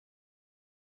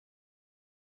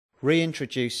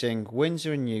Reintroducing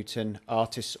Winsor & Newton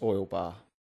Artist's Oil Bar.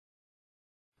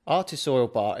 Artist's Oil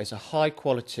Bar is a high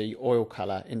quality oil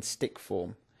colour in stick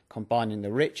form, combining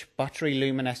the rich buttery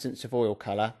luminescence of oil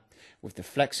colour with the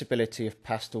flexibility of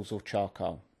pastels or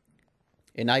charcoal,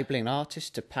 enabling artists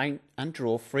to paint and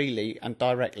draw freely and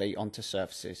directly onto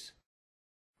surfaces.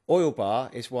 Oil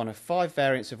Bar is one of 5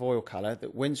 variants of oil colour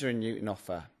that Winsor & Newton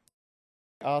offer.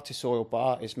 Artist's Oil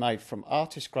Bar is made from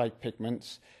artist grade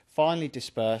pigments, finely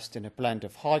dispersed in a blend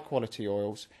of high quality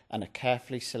oils and a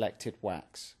carefully selected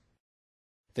wax.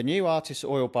 The new Artist's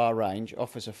Oil Bar range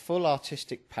offers a full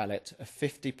artistic palette of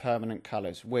 50 permanent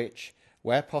colours which,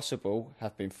 where possible,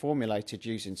 have been formulated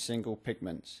using single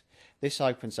pigments. This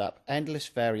opens up endless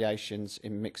variations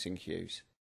in mixing hues.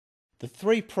 The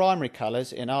 3 primary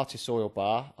colours in Artist's Oil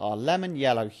Bar are lemon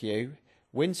yellow hue,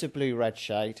 Winsor blue red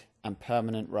shade and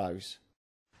permanent rose.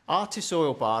 Artist's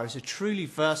Oil Bar is a truly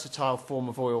versatile form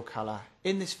of oil colour.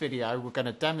 In this video we're going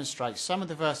to demonstrate some of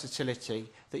the versatility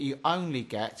that you only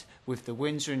get with the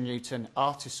Winsor & Newton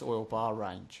Artist's Oil Bar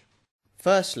range.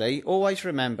 Firstly, always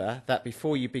remember that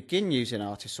before you begin using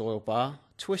Artist's Oil Bar,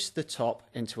 twist the top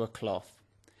into a cloth.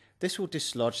 This will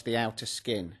dislodge the outer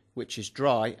skin, which is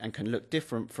dry and can look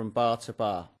different from bar to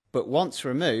bar, but once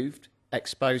removed,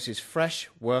 exposes fresh,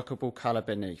 workable colour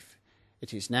beneath.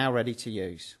 It is now ready to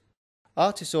use.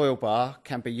 Artist's Oil Bar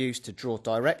can be used to draw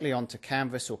directly onto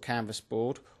canvas or canvas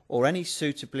board or any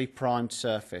suitably primed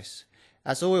surface.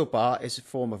 As Oil Bar is a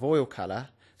form of oil colour,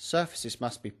 surfaces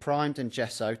must be primed and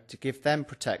gessoed to give them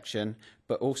protection,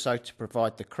 but also to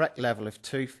provide the correct level of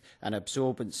tooth and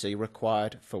absorbency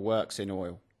required for works in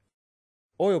oil.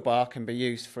 Oil Bar can be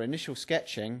used for initial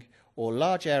sketching, or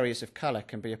large areas of colour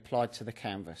can be applied to the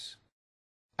canvas.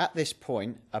 At this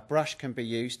point, a brush can be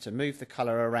used to move the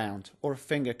colour around, or a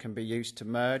finger can be used to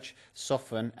merge,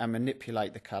 soften and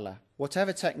manipulate the colour.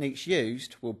 Whatever techniques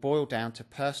used will boil down to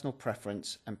personal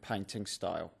preference and painting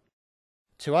style.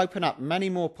 To open up many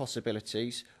more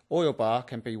possibilities, Oil Bar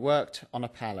can be worked on a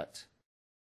palette.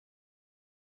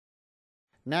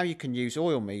 Now you can use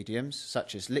oil mediums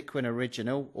such as liquid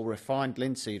original or refined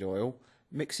linseed oil,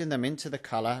 mixing them into the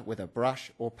colour with a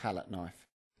brush or palette knife.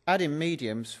 Adding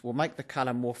mediums will make the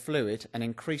colour more fluid and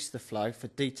increase the flow for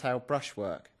detailed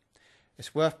brushwork.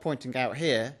 It's worth pointing out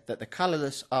here that the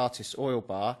colourless Artist's Oil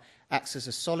Bar acts as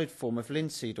a solid form of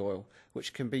linseed oil,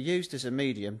 which can be used as a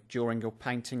medium during your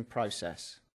painting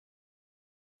process.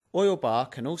 Oil Bar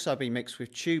can also be mixed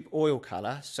with tube oil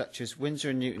colour such as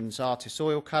Winsor & Newton's Artist's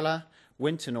Oil Colour,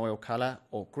 Winton Oil Colour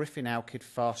or Griffin Alkyd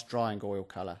Fast Drying Oil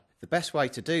Colour. The best way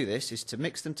to do this is to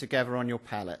mix them together on your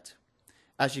palette.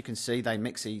 As you can see, they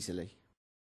mix easily.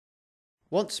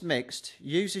 Once mixed,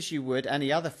 use as you would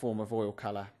any other form of oil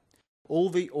colour. All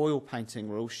the oil painting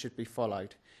rules should be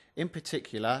followed. In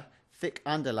particular, thick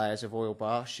underlayers of Oil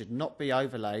Bar should not be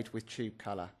overlaid with tube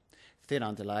colour. Thin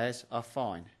underlayers are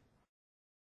fine.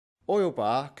 Oil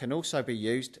Bar can also be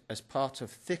used as part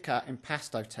of thicker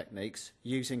impasto techniques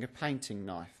using a painting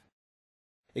knife.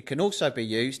 It can also be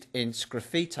used in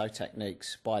sgraffito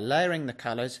techniques by layering the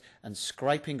colours and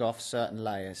scraping off certain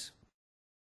layers.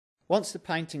 Once the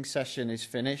painting session is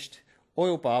finished,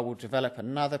 Oil Bar will develop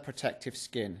another protective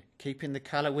skin, keeping the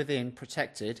colour within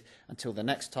protected until the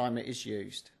next time it is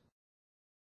used.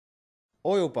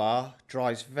 Oil Bar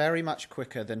dries very much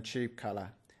quicker than tube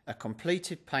colour. A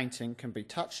completed painting can be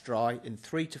touch dry in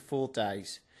 3 to 4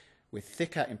 days, with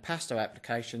thicker impasto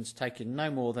applications taking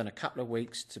no more than a couple of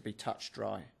weeks to be touch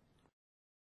dry.